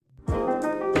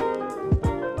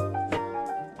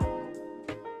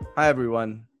Hi,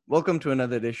 everyone. Welcome to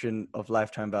another edition of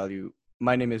Lifetime Value.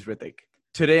 My name is Ritik.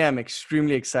 Today, I'm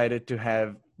extremely excited to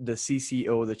have the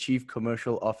CCO, the Chief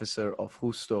Commercial Officer of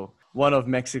Justo, one of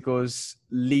Mexico's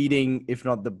leading, if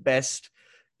not the best,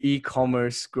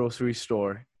 e-commerce grocery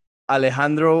store.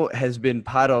 Alejandro has been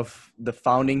part of the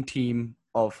founding team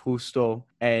of Justo,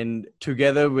 and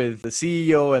together with the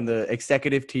CEO and the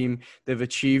executive team, they've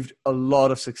achieved a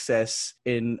lot of success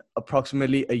in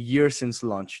approximately a year since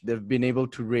launch. They've been able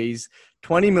to raise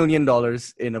 $20 million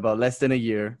in about less than a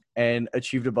year and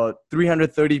achieved about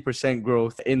 330%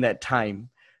 growth in that time.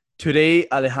 Today,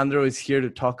 Alejandro is here to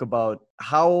talk about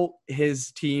how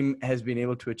his team has been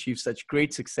able to achieve such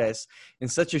great success in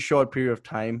such a short period of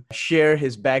time, share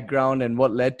his background and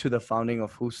what led to the founding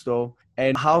of Justo,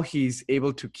 and how he's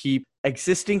able to keep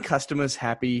existing customers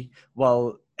happy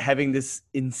while having this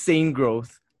insane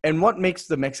growth, and what makes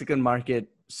the Mexican market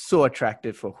so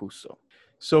attractive for Justo.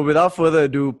 So without further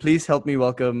ado, please help me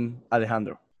welcome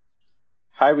Alejandro.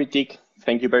 Hi, Ritik.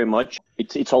 Thank you very much.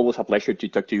 It's always a pleasure to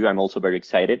talk to you. I'm also very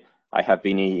excited. I have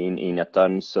been in a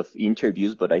tons of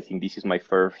interviews, but I think this is my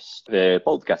first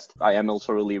podcast. I am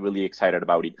also really excited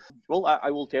about it. Well, I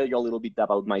will tell you a little bit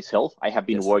about myself. I have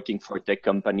been working for tech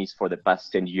companies for the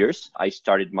past 10 years. I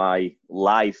started my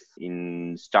life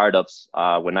in startups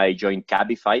when I joined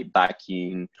Cabify back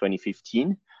in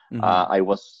 2015. I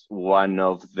was one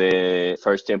of the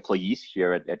first employees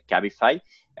here at Cabify,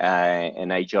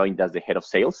 and I joined as the head of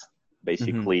sales,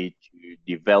 basically to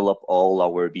develop all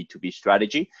our B2B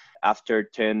strategy. After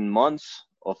 10 months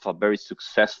of a very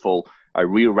successful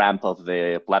revamp of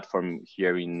the platform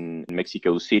here in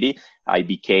Mexico City, I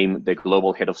became the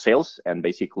global head of sales and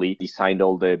basically designed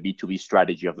all the B2B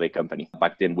strategy of the company.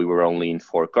 Back then, we were only in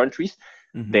 4 countries.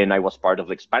 Then I was part of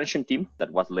the expansion team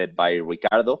that was led by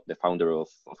Ricardo, the founder of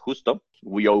Justo.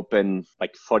 We opened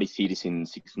like 40 cities in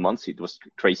 6 months. It was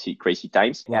crazy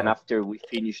times. Wow. And after we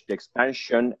finished the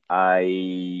expansion,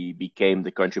 I became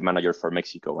the country manager for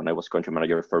Mexico. And I was country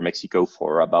manager for Mexico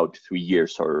for about 3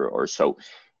 years or so.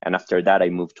 And after that, I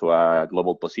moved to a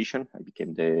global position. I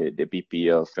became the VP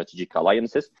of Strategic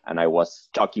Alliances. And I was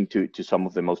talking to some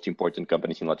of the most important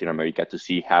companies in Latin America to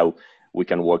see how we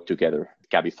can work together,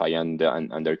 Cabify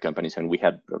and their companies. And we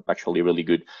had actually really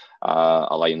good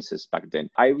alliances back then.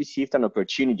 I received an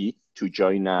opportunity to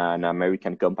join an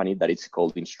American company that is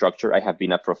called Instructure. I have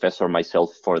been a professor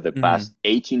myself for the past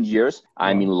 18 years.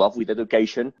 I'm in love with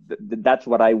education. That's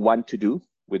what I want to do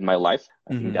with my life.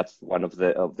 I think that's one of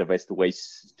the best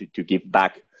ways to give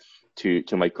back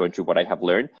to my country what I have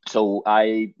learned. So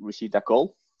I received a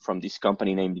call from this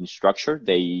company named Instructure.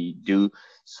 They do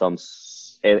some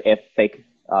edtech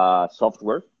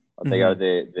software. They are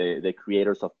the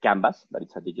creators of Canvas, that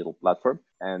is a digital platform.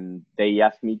 And they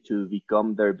asked me to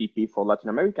become their VP for Latin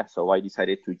America. So I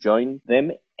decided to join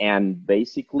them and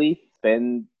basically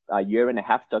spend a year and a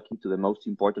half talking to the most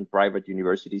important private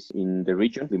universities in the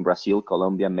region, in Brazil,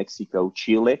 Colombia, Mexico,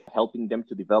 Chile, helping them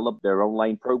to develop their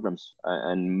online programs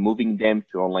and moving them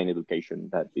to online education.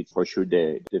 That is for sure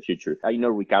the future. I know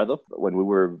Ricardo when we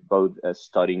were both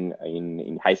studying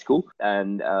in high school,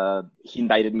 and he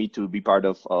invited me to be part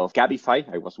of Cabify.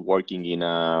 I was working in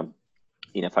a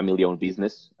family-owned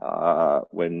business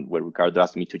when Ricardo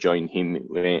asked me to join him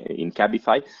in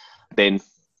Cabify. Then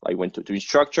I went to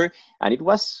Instructure, and it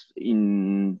was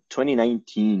in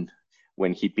 2019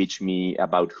 when he pitched me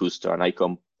about Justo, and I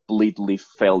completely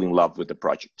fell in love with the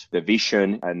project, the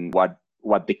vision, and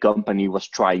what the company was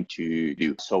trying to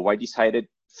do. So I decided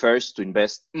first to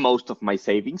invest most of my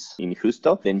savings in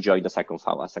Justo, then join as a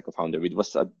co-founder. It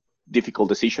was a difficult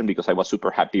decision because I was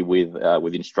super happy with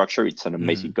Instructure. It's an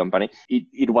amazing company.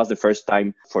 It was the first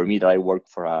time for me that I worked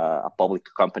for a public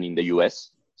company in the US.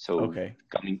 So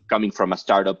coming from a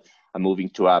startup and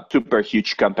moving to a super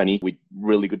huge company with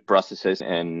really good processes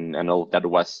and all that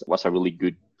was a really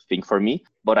good thing for me.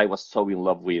 But I was so in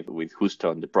love with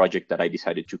Justo and the project that I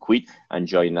decided to quit and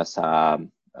join as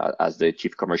the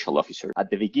Chief Commercial Officer. At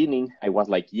the beginning, I was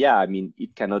like,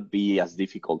 it cannot be as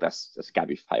difficult as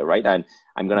Cabify, right? And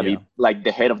I'm going to be like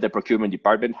the head of the procurement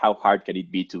department. How hard can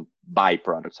it be to buy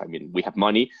products? I mean, we have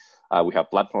money. We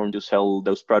have platform to sell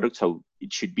those products, so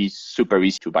it should be super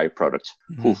easy to buy products.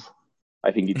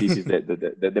 I think this is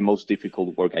the most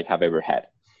difficult work I have ever had.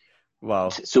 Wow.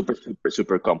 It's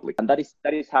super complex. And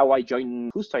that is how I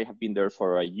joined Justo. I have been there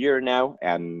for a year now,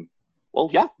 and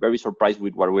very surprised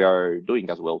with what we are doing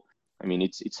as well. I mean,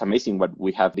 it's amazing what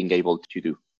we have been able to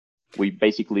do. We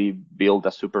basically built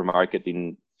a supermarket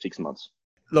in 6 months.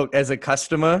 Look, as a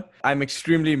customer, I'm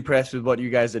extremely impressed with what you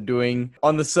guys are doing.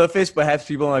 On the surface, perhaps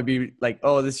people might be like,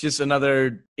 oh, this is just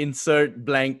another insert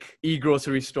blank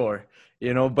e-grocery store.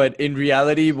 But in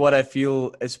reality, what I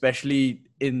feel, especially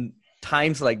in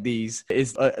times like these,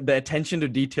 is the attention to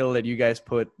detail that you guys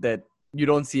put that you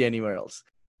don't see anywhere else.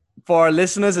 For our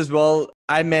listeners as well,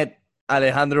 I met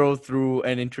Alejandro through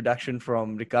an introduction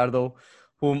from Ricardo,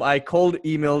 whom I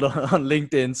emailed on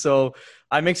LinkedIn. So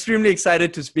I'm extremely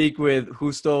excited to speak with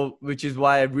Justo, which is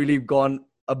why I've really gone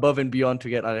above and beyond to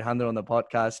get Alejandro on the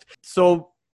podcast.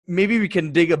 So maybe we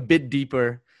can dig a bit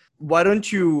deeper. Why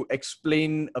don't you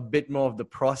explain a bit more of the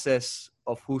process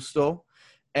of Justo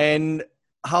and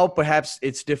how perhaps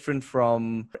it's different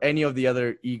from any of the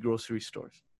other e-grocery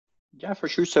stores? Yeah, for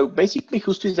sure. So basically,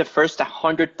 Justo is the first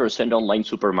 100% online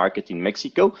supermarket in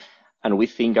Mexico. And we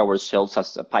think ourselves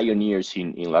as pioneers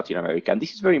in Latin America. And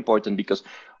this is very important because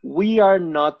we are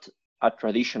not a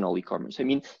traditional e-commerce. I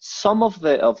mean, some of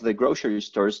the grocery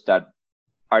stores that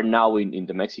are now in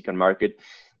the Mexican market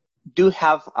do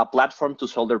have a platform to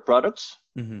sell their products,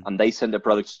 and they send the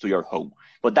products to your home.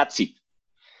 But that's it.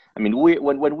 I mean,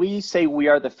 when we say we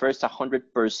are the first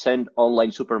 100%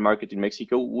 online supermarket in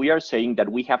Mexico, we are saying that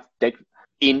we have tech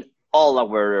in all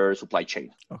our supply chain.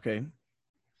 Okay.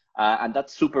 And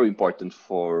that's super important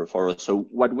for us. So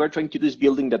what we're trying to do is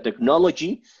building the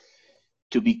technology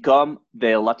to become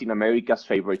the Latin America's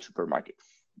favorite supermarket,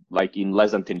 like in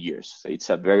less than 10 years. So it's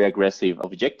a very aggressive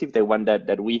objective, the one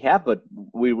that we have, but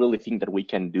we really think that we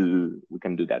can do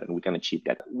that and we can achieve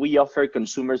that. We offer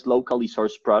consumers locally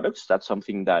sourced products. That's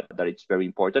something that it's very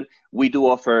important. We do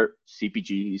offer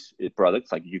CPG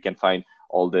products, like you can find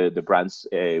all the brands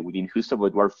within Justo,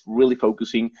 but we're really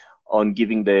focusing on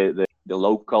giving the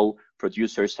local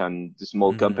producers and the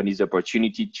small companies the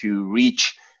opportunity to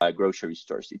reach grocery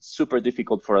stores. It's super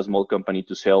difficult for a small company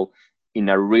to sell in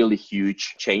a really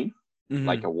huge chain,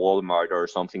 like a Walmart or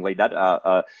something like that.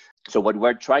 So what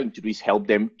we're trying to do is help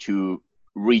them to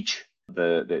reach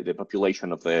the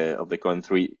population of the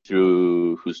country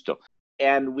through Justo.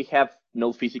 And we have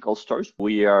no physical stores.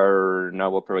 We are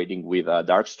now operating with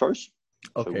dark stores.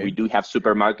 Okay. So we do have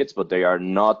supermarkets, but they are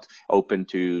not open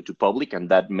to public, and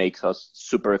that makes us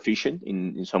super efficient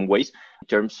in some ways. In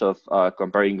terms of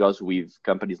comparing us with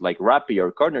companies like Rappi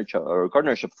or Corner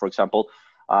Shop, for example,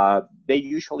 they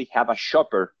usually have a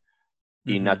shopper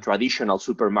in a traditional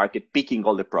supermarket picking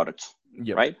all the products,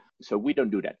 right? So we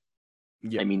don't do that.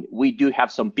 I mean, we do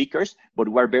have some pickers, but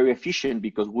we're very efficient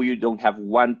because we don't have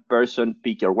one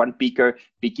picker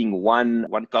picking one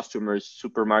customer's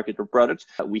supermarket or products.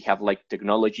 We have like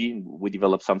technology. We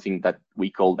developed something that we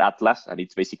called Atlas, and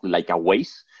it's basically like a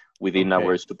Waze within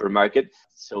our supermarket,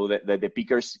 so that the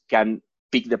pickers can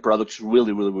pick the products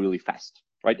really, really, really fast,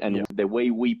 right? And the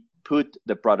way we put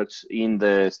the products in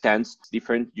the stands is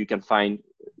different. You can find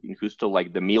in Justo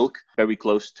like the milk very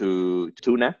close to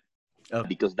tuna.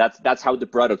 Because that's how the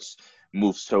products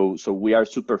move. So we are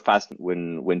super fast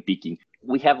when picking.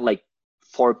 We have like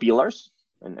 4 pillars,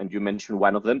 and you mentioned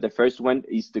one of them. The first one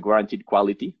is the guaranteed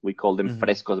quality. We call them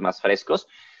frescos más frescos.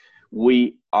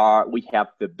 We have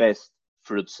the best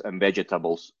fruits and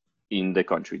vegetables in the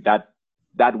country.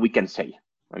 That we can say.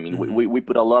 I mean, we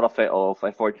put a lot of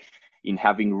effort in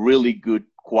having really good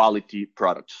quality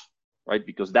products, right?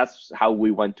 Because that's how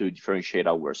we want to differentiate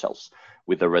ourselves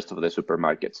with the rest of the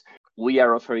supermarkets. We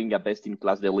are offering a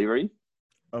best-in-class delivery.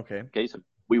 Okay. So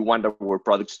we want our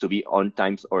products to be on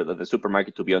time, or the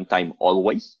supermarket to be on time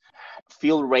always.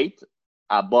 Fill rate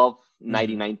above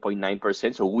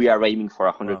 99.9%. So we are aiming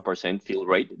for 100% fill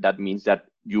rate. That means that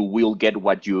you will get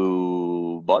what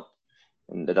you bought.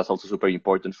 And that's also super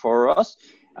important for us.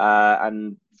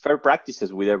 And fair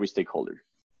practices with every stakeholder.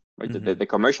 Right? The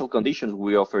commercial conditions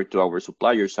we offer to our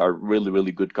suppliers are really,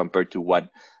 really good compared to what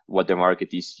the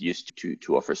market is used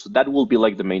to offer. So that will be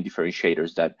like the main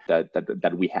differentiators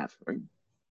that we have. Right?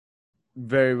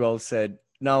 Very well said.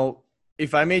 Now,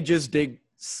 if I may just dig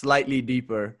slightly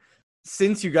deeper,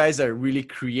 since you guys are really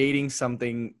creating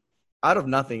something out of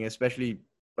nothing, especially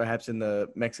perhaps in the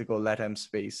Mexico LATAM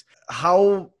space,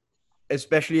 how,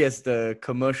 especially as the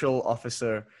commercial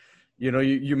officer,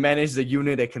 you manage the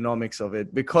unit economics of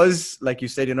it, because like you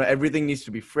said, everything needs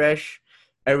to be fresh,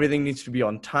 everything needs to be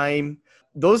on time.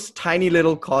 Those tiny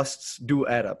little costs do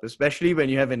add up, especially when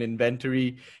you have an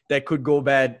inventory that could go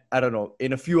bad, I don't know,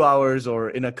 in a few hours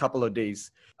or in a couple of days.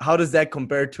 How does that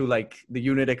compare to like the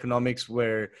unit economics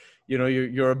where,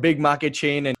 you're a big market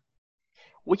chain? And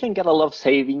we can get a lot of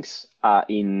savings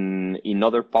in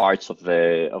other parts of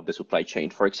the supply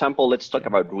chain. For example, let's talk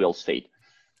about real estate.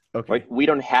 Okay. Right? We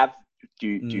don't have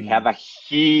to have a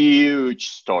huge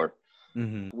store.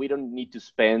 We don't need to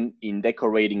spend in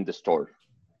decorating the store.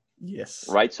 Yes.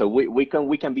 Right. So we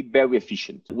can be very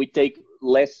efficient. We take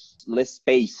less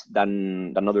space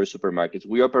than other supermarkets.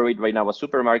 We operate right now a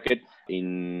supermarket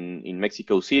in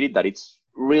Mexico City that it's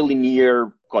really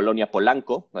near Colonia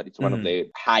Polanco, that it's one of the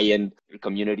high-end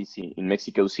communities in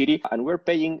Mexico City. And we're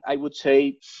paying, I would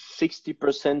say,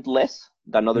 60% less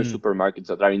than other supermarkets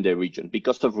that are in the region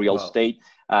because of real estate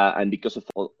and because of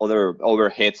other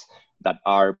overheads that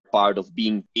are part of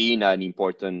being in an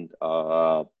important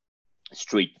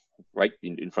street, right,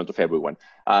 in front of everyone.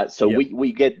 So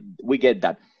we get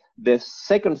that. The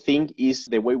second thing is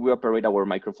the way we operate our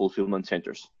micro-fulfillment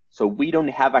centers. So we don't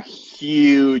have a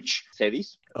huge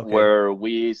cities where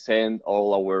we send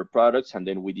all our products and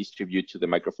then we distribute to the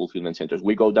micro-fulfillment centers.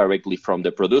 We go directly from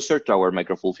the producer to our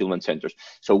micro-fulfillment centers.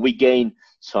 So we gain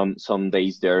some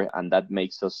days there, and that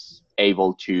makes us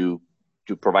able to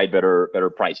provide better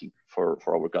pricing for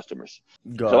our customers.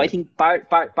 So I think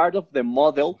part of the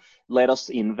model let us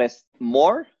invest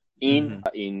more in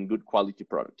good quality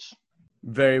products.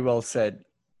 Very well said.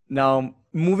 Now,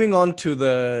 moving on to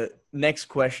the next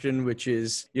question, which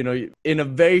is, in a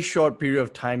very short period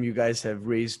of time, you guys have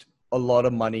raised a lot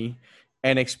of money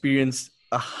and experienced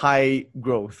a high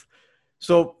growth.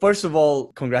 So first of all,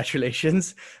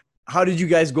 congratulations. How did you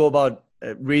guys go about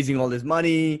raising all this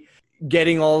money,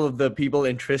 getting all of the people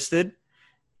interested?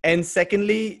 And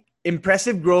secondly,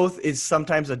 impressive growth is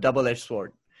sometimes a double-edged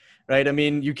sword, right? I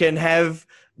mean, you can have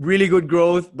really good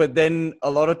growth, but then a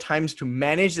lot of times to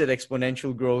manage that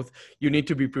exponential growth, you need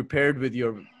to be prepared with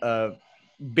your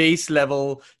base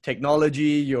level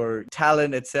technology, your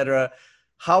talent, etc.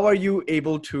 How are you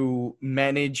able to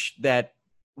manage that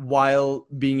while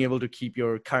being able to keep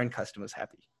your current customers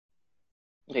happy?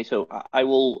 Okay, so I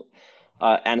will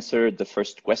answer the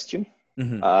first question.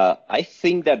 I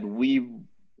think that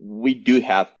we do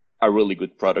have a really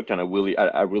good product and a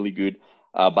really good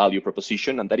value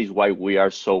proposition, and that is why we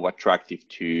are so attractive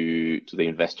to the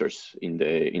investors in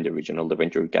the region, all the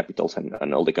venture capitals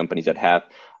and all the companies that have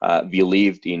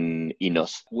believed in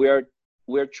us.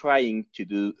 We're trying to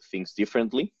do things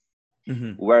differently.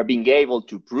 We're being able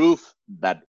to prove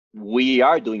that we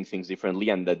are doing things differently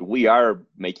and that we are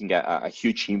making a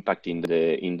huge impact in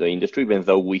the industry, even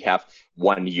though we have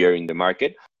 1 year in the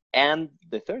market. And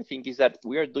the third thing is that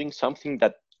we are doing something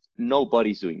that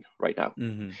nobody's doing right now.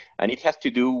 And it has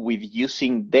to do with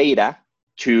using data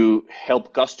to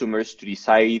help customers to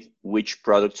decide which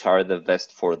products are the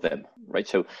best for them, right?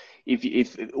 So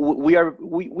if we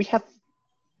have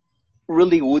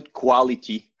really good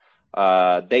quality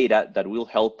data that will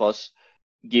help us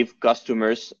give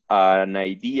customers an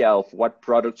idea of what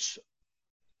products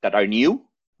that are new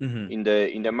in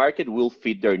the market will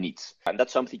fit their needs. And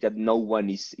that's something that no one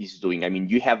is doing. I mean,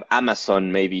 you have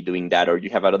Amazon maybe doing that, or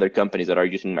you have other companies that are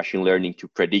using machine learning to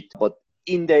predict, but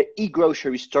in the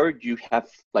e-grocery store, you have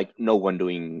like no one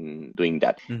doing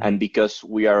that. And because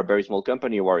we are a very small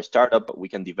company or a startup, we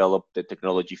can develop the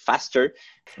technology faster.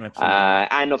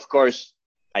 And of course,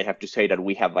 I have to say that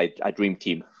we have a dream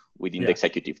team within the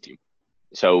executive team.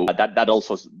 So that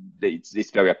also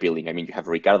it's very appealing. I mean, you have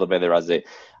Ricardo Beder as a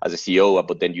CEO,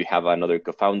 but then you have another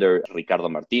co-founder, Ricardo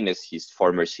Martinez. He's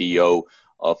former CEO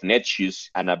of Netshoes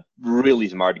and a really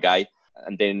smart guy.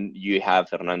 And then you have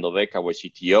Fernando Beck, our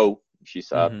CTO.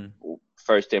 She's a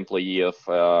first employee of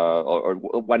or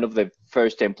one of the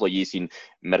first employees in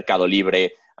Mercado Libre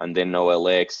and then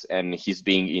OLX. And he's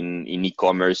been in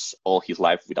e-commerce all his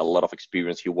life with a lot of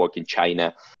experience. He worked in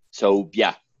China. So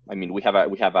yeah. I mean, we have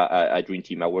a dream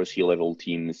team. Our C-level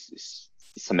team is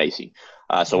amazing.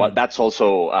 So that's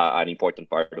also an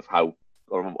important part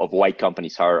of why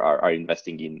companies are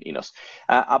investing in us.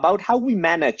 About how we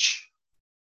manage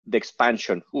the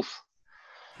expansion,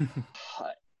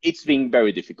 it's been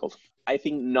very difficult. I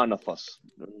think none of us,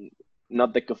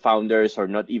 not the co-founders or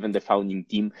not even the founding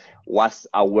team, was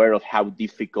aware of how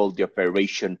difficult the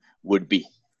operation would be.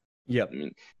 Yeah. I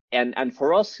mean, and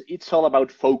for us, it's all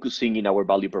about focusing in our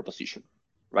value proposition,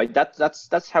 right?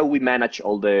 That's how we manage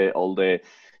all the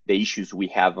issues we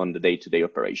have on the day-to-day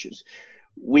operations.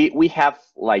 We have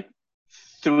like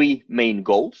 3 main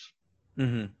goals: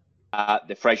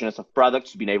 the freshness of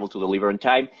products, being able to deliver on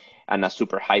time, and a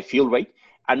super high fill rate.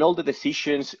 And all the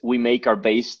decisions we make are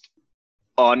based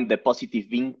on the positive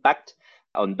impact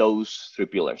on those 3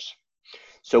 pillars.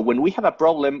 So when we have a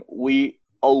problem, we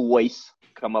always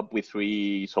come up with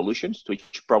 3 solutions to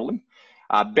each problem.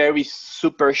 A very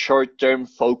super short-term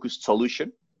focused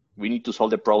solution. We need to solve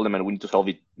the problem and we need to solve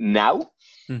it now.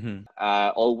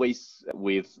 Always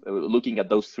with looking at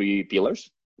those 3 pillars,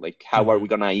 like how are we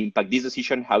going to impact this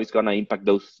decision? How it's going to impact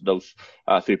those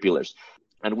 3 pillars?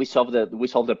 And we solve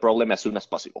the problem as soon as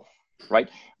possible, right?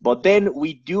 But then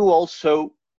we do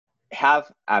also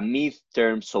have a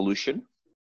mid-term solution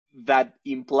that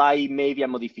imply maybe a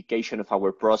modification of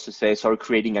our processes or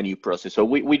creating a new process. So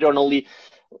we don't only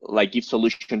like give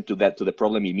solution to the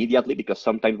problem immediately, because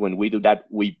sometimes when we do that,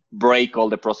 we break all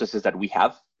the processes that we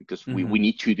have, because we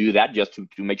need to do that just to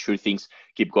make sure things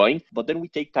keep going. But then we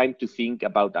take time to think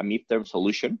about a midterm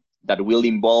solution that will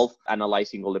involve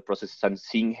analyzing all the processes and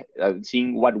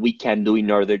seeing what we can do in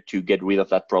order to get rid of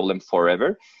that problem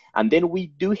forever. And then we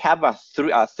do have a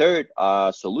third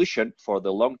solution for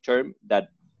the long term that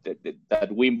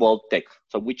we involve tech.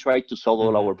 So we try to solve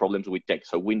all our problems with tech.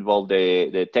 So we involve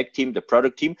the tech team, the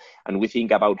product team, and we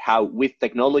think about how with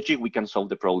technology we can solve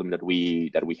the problem that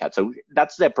we had. So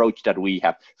that's the approach that we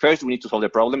have. First, we need to solve the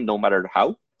problem no matter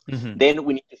how. Then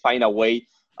we need to find a way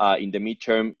in the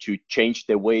midterm to change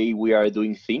the way we are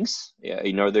doing things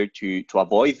in order to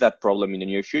avoid that problem in the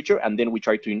near future. And then we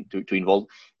try to involve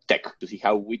tech to see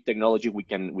how with technology we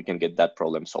can get that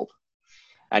problem solved.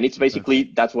 And it's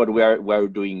basically that's what we're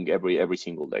doing every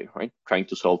single day, right? Trying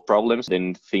to solve problems,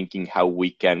 then thinking how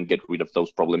we can get rid of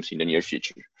those problems in the near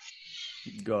future.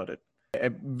 Got it.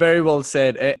 Very well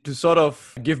said. To sort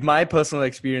of give my personal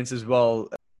experience as well,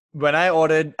 when I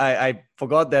ordered, I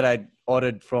forgot that I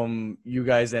ordered from you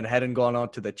guys and hadn't gone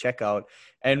out to the checkout.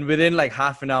 And within like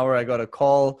half an hour, I got a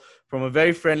call from a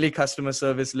very friendly customer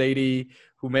service lady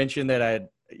who mentioned that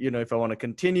if I want to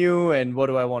continue and what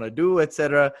do I want to do,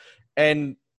 etc.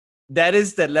 And that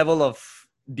is that level of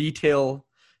detail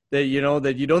that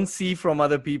you don't see from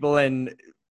other people, and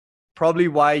probably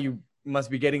why you must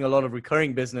be getting a lot of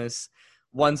recurring business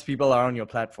once people are on your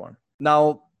platform.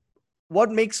 Now,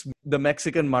 what makes the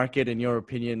Mexican market, in your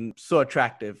opinion, so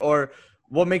attractive, or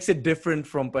what makes it different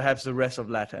from perhaps the rest of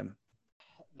LATAM?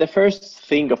 The first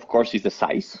thing, of course, is the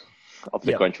size of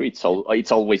the country.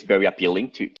 It's always very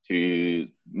appealing to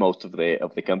most of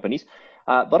the companies,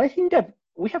 but I think that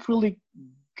we have really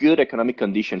good economic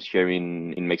conditions here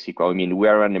in Mexico. I mean, we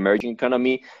are an emerging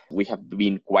economy. We have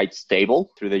been quite stable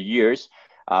through the years.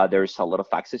 There's a lot of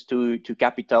access to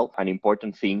capital. An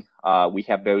important thing, we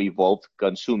have very evolved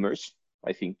consumers.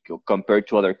 I think compared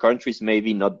to other countries,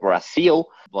 maybe not Brazil,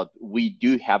 but we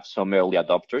do have some early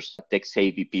adopters,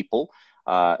 tech-savvy people.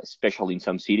 Especially in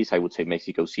some cities, I would say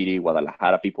Mexico City,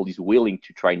 Guadalajara, people is willing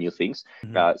to try new things.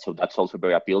 So that's also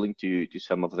very appealing to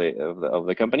some of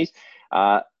the companies.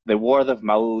 The word of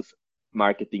mouth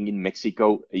marketing in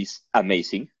Mexico is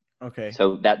amazing. Okay.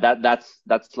 So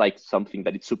that's like something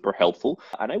that is super helpful.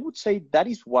 And I would say that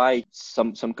is why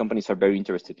some companies are very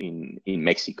interested in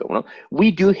Mexico. You know?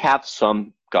 We do have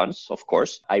some cons, of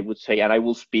course, I would say, and I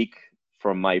will speak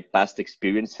from my past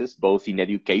experiences, both in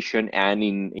education and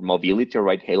in mobility or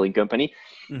ride-hailing company,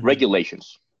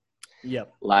 regulations.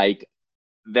 Yep. Like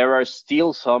there are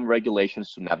still some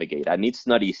regulations to navigate, and it's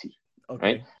not easy.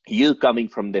 Okay. Right? You coming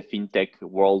from the fintech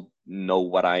world know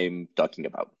what I'm talking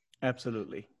about.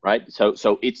 Absolutely. Right. So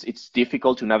it's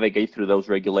difficult to navigate through those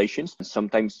regulations.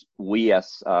 Sometimes we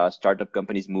as startup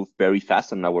companies move very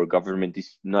fast, and our government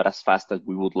is not as fast as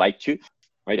we would like to.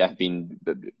 Right, I've been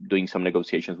doing some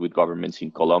negotiations with governments in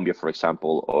Colombia, for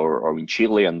example, or in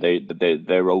Chile, and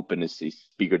their openness is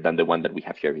bigger than the one that we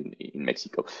have here in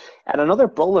Mexico. And another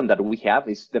problem that we have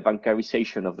is the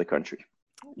bancarization of the country.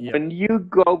 Yep.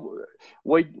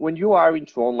 When you are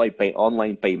into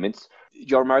online payments,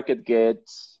 your market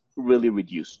gets really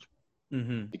reduced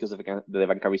because of the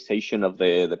bancarization of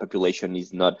the population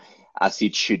is not as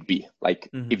it should be. Like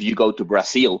if you go to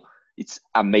Brazil, it's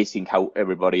amazing how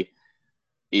everybody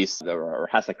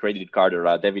has a credit card or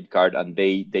a debit card, and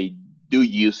they do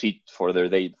use it for their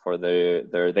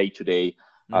day-to-day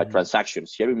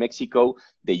transactions. Here in Mexico,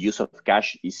 the use of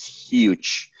cash is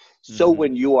huge. So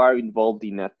when you are involved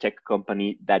in a tech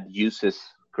company that uses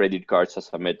credit cards as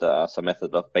a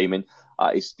method of payment,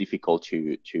 it's difficult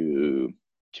to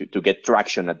get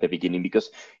traction at the beginning, because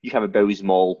you have a very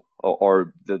small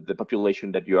or the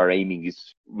population that you are aiming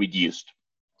is reduced.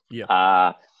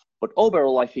 Yeah. But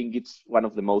overall, I think it's one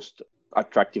of the most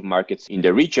attractive markets in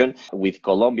the region, with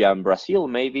Colombia and Brazil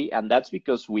maybe, and that's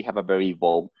because we have a very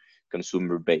evolved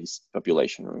consumer-based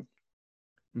population. Right?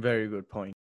 Very good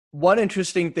point. One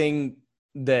interesting thing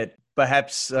that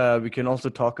perhaps we can also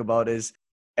talk about is,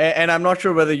 and I'm not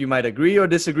sure whether you might agree or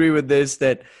disagree with this,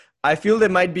 that I feel there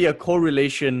might be a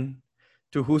correlation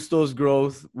to Justo's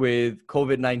growth with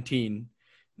COVID-19.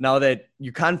 Now that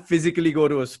you can't physically go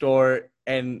to a store,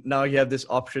 and now you have this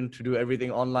option to do everything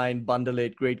online, bundle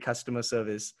it, great customer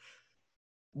service.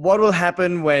 What will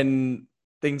happen when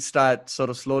things start sort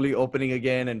of slowly opening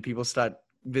again and people start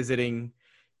visiting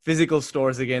physical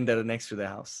stores again that are next to their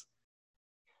house?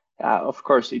 Of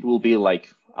course, it will be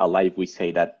like a life. We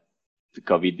say that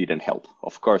COVID didn't help.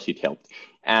 Of course, it helped.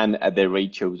 And the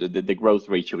ratio, the growth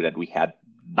ratio that we had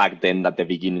back then at the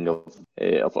beginning of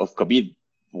COVID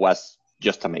was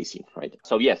just amazing, right?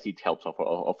 So yes, it helps.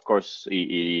 Of course,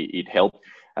 it helped.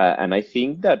 And I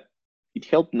think that it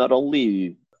helped not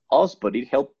only us, but it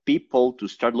helped people to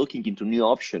start looking into new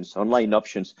options, online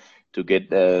options, to get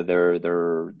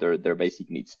their basic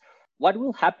needs. What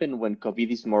will happen when COVID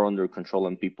is more under control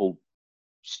and people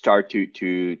start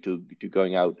to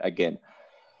going out again?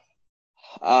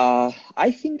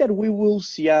 I think that we will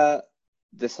see a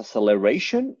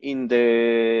deceleration in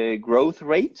the growth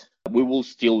rate. We will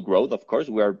still grow, of course.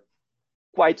 We are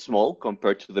quite small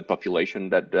compared to the population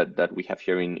that we have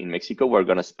here in Mexico. We're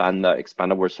going to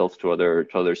expand ourselves to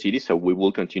other cities, so we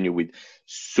will continue with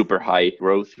super high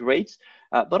growth rates.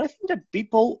 But I think that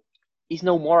people is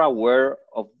now more aware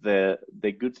of the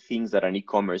good things that an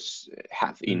e-commerce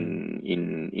have in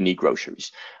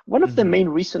e-groceries. One of the main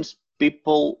reasons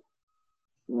people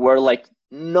were like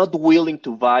not willing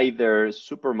to buy their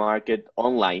supermarket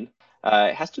online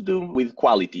has to do with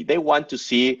quality. They want to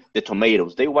see the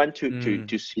tomatoes. They want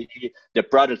to see the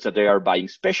products that they are buying,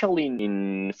 especially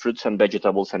in fruits and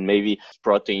vegetables and maybe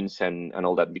proteins and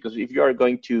all that. Because if you are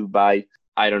going to buy,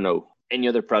 I don't know, any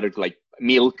other product like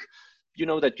milk, you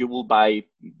know that you will buy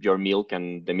your milk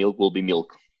and the milk will be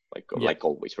milk, like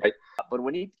always, right? But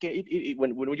when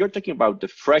when you're talking about the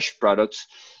fresh products,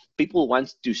 people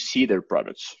want to see their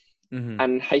products.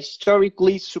 And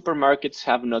historically, supermarkets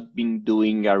have not been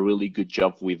doing a really good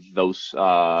job with those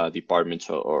departments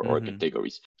or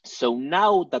categories. So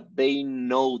now that they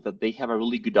know that they have a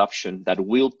really good option that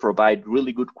will provide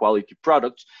really good quality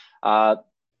products,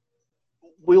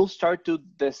 we'll start to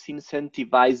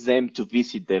disincentivize them to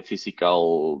visit the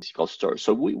physical store.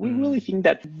 So we really think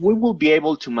that we will be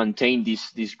able to maintain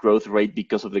this growth rate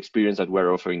because of the experience that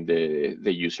we're offering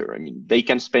the user. I mean, they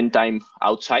can spend time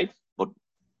outside, but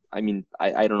I mean,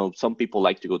 I don't know. Some people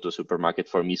like to go to a supermarket.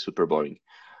 For me, super boring.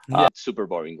 Super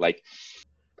boring. Like,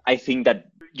 I think that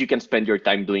you can spend your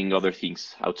time doing other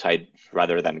things outside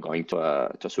rather than going to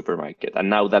a supermarket. And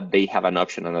now that they have an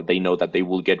option and that they know that they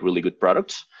will get really good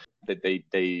products, that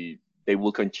they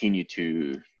will continue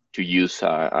to use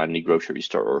an e-grocery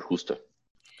store or Justo.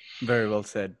 Very well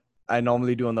said. I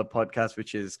normally do on the podcast,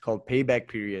 which is called Payback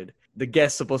Period. The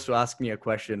guest's supposed to ask me a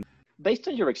question. Based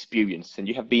on your experience, and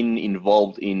you have been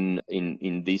involved in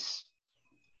this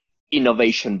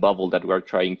innovation bubble that we're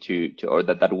trying to or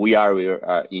that we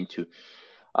are into,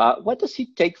 what does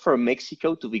it take for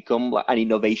Mexico to become an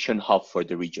innovation hub for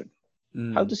the region?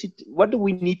 What do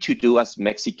we need to do as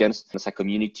Mexicans, as a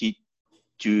community,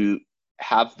 to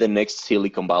have the next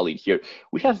Silicon Valley here?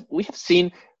 We have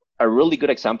seen a really good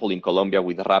example in Colombia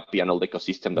with Rappi and all the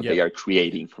ecosystem that they are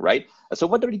creating, right? So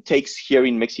what do it takes here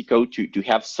in Mexico to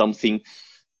have something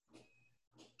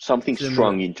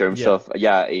strong in terms of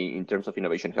in terms of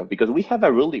innovation hub? Because we have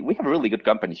really good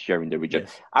companies here in the region.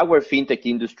 Our fintech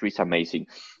industry is amazing.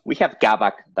 We have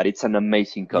Kavak, that it's an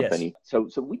amazing company. So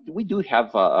we do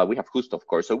have we have Justo, of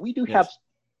course. So we do have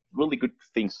really good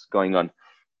things going on.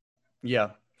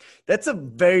 Yeah, that's a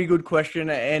very good question,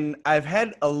 and I've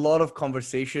had a lot of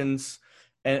conversations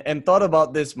and thought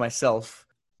about this myself.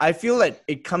 I feel that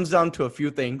it comes down to a few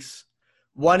things.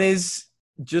 One is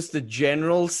just the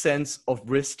general sense of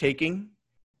risk-taking.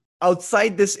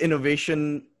 Outside this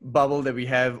innovation bubble that we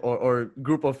have or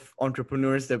group of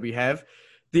entrepreneurs that we have,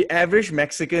 the average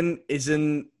Mexican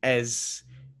isn't as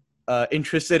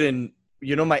interested in,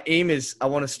 my aim is I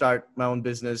want to start my own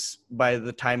business by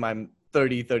the time I'm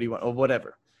 30, 31 or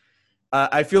whatever.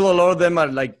 I feel a lot of them are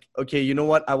like, okay, you know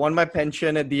what? I want my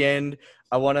pension at the end.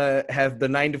 I want to have the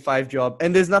 9-to-5 job.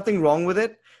 And there's nothing wrong with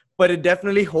it. But it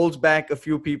definitely holds back a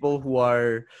few people who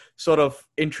are sort of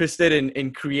interested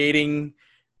in creating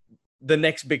the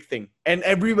next big thing. And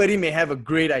everybody may have a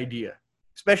great idea,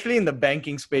 especially in the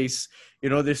banking space.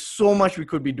 There's so much we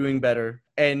could be doing better.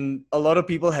 And a lot of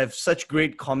people have such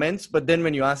great comments. But then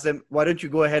when you ask them, why don't you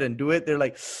go ahead and do it? They're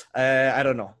like, I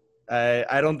don't know.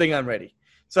 I don't think I'm ready.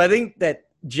 So I think that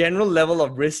general level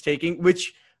of risk taking,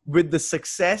 which with the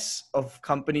success of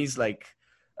companies like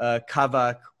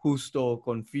Kavak, Justo,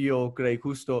 Confio, Credit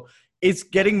Justo, it's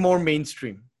getting more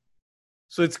mainstream.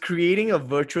 So it's creating a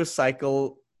virtuous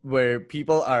cycle where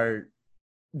people are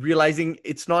realizing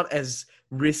it's not as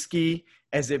risky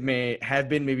as it may have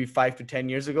been maybe 5 to 10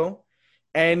 years ago.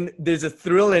 And there's a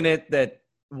thrill in it that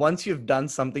once you've done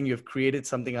something, you've created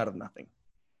something out of nothing.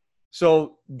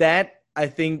 So that, I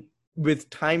think, with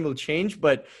time will change,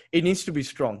 but it needs to be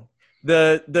strong.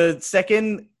 The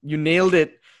second, you nailed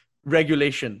it,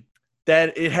 regulation,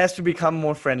 that it has to become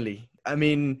more friendly. I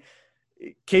mean,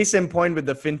 case in point with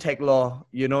the fintech law,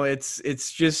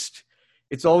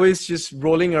 it's always just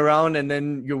rolling around, and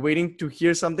then you're waiting to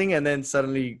hear something, and then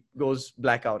suddenly goes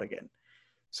blackout again.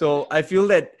 So I feel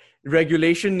that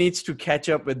regulation needs to catch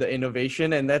up with the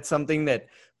innovation, and that's something that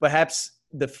perhaps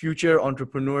the future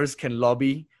entrepreneurs can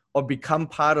lobby or become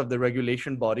part of the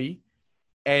regulation body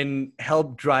and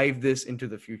help drive this into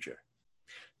the future.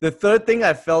 The third thing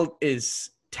I felt is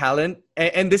talent,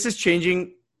 and this is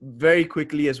changing very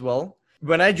quickly as well.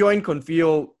 When I joined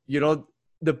Konfio,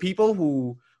 the people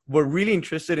who were really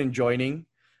interested in joining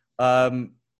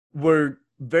were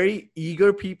very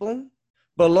eager people.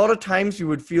 But a lot of times you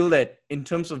would feel that in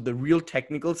terms of the real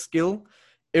technical skill,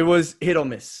 it was hit or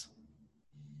miss.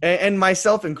 And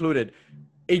myself included.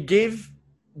 It gave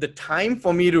the time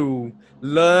for me to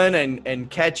learn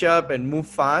and catch up and move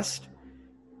fast.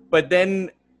 But then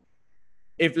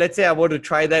if, let's say, I were to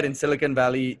try that in Silicon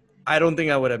Valley, I don't think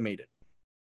I would have made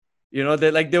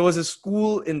it. There was a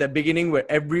school in the beginning where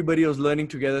everybody was learning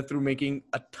together through making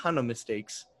a ton of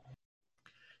mistakes.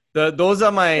 Those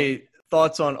are my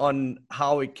thoughts on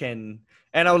how it can,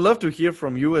 and I would love to hear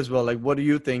from you as well. Like, what do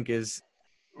you think is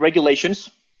regulations?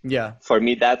 Yeah, for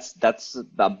me, that's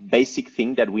the basic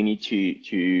thing that we need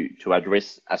to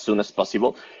address as soon as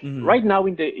possible. Mm-hmm. Right now,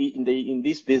 in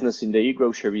this business, in the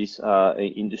e-groceries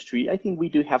industry, I think we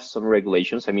do have some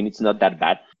regulations. I mean, it's not that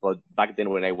bad, but back then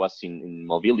when I was in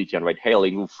mobility and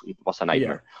ride-hailing, it was a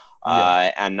nightmare.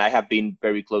 Yeah. And I have been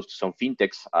very close to some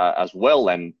fintechs as well,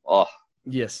 and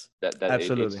yes,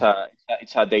 absolutely,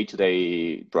 it's a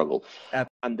day-to-day struggle.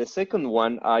 And the second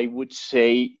one, I would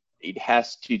say, it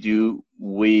has to do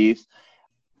with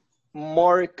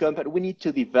more company. We need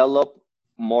to develop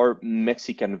more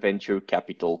Mexican venture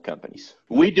capital companies.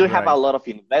 We do have a lot of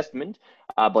investment,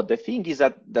 but the thing is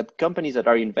that companies that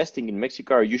are investing in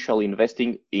Mexico are usually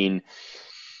investing in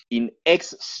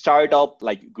ex-startup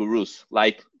like gurus.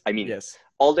 Like, I mean, yes.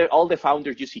 all the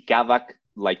founders, you see Kavak,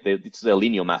 like it's the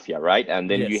Linio Mafia, right? And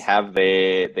then you have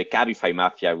the Cabify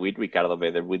Mafia with Ricardo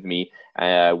Beder, with me,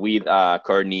 with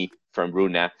Kearney from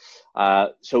Bruna.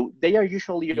 So they are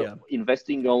usually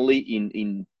investing only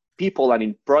in people and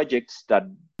in projects that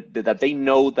they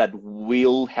know that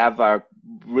will have a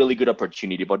really good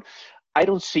opportunity. But I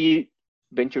don't see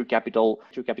venture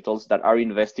capitals that are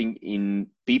investing in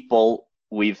people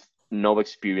with no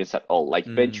experience at all, like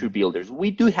venture builders. We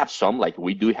do have some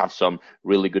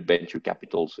really good venture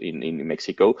capitals in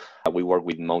Mexico. We work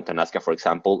with Mountain Nazca, for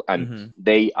example, and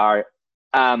they are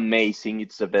amazing.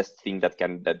 It's the best thing that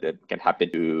can happen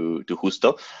to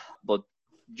Justo, but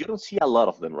you don't see a lot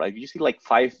of them, right? You see like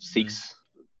 5-6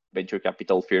 venture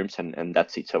capital firms, and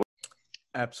that's it. So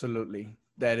absolutely,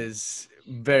 that is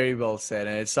very well said,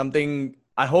 and it's something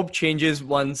I hope changes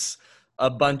once a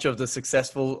bunch of the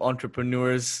successful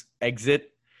entrepreneurs exit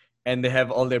and they have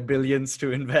all their billions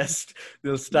to invest.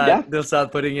 They'll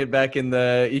start putting it back in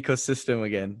the ecosystem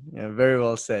again. Yeah, very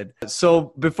well said.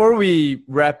 So before we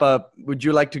wrap up, would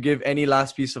you like to give any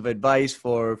last piece of advice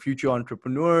for future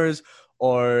entrepreneurs,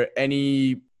 or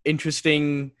any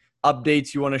interesting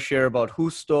updates you want to share about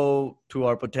Justo to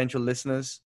our potential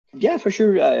listeners? Yeah, for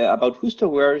sure. About Justo,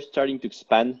 we're starting to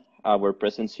expand our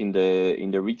presence in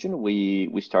the region.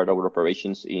 We start our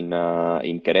operations in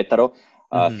Querétaro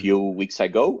a few weeks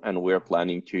ago, and we're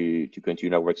planning to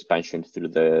continue our expansion through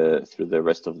the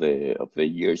rest of the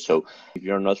year. So if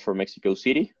you're not from Mexico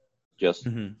City, just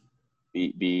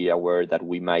be aware that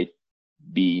we might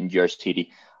be in your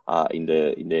city in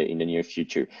the near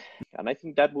future. And I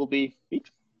think that will be it.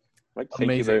 Right.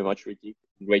 Thank you very much, Ricky.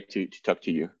 Great to talk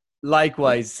to you.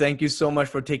 Likewise. Thank you so much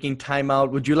for taking time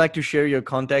out. Would you like to share your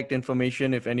contact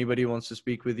information if anybody wants to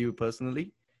speak with you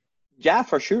personally? Yeah,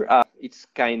 for sure. It's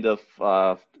kind of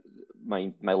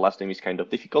my last name is kind of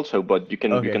difficult, but you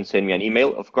can send me an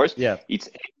email, of course. Yeah. It's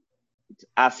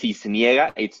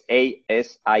Asisniega. It's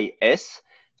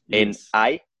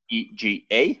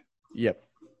ASISNIEGA. Yep.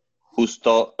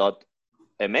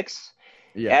 Justo.mx.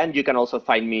 Yeah. And you can also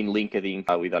find me in LinkedIn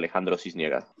with Alejandro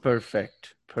Cisniega.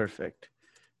 Perfect.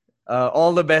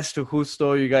 All the best to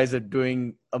Justo. You guys are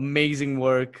doing amazing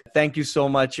work. Thank you so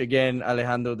much again,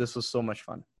 Alejandro. This was so much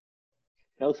fun.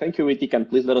 No, thank you, Ritik, and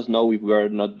please let us know if we are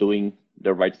not doing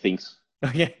the right things.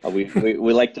 Okay.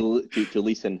 We like to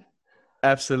listen.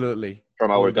 Absolutely.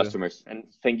 From our customers. And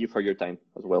thank you for your time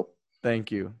as well.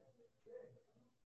 Thank you.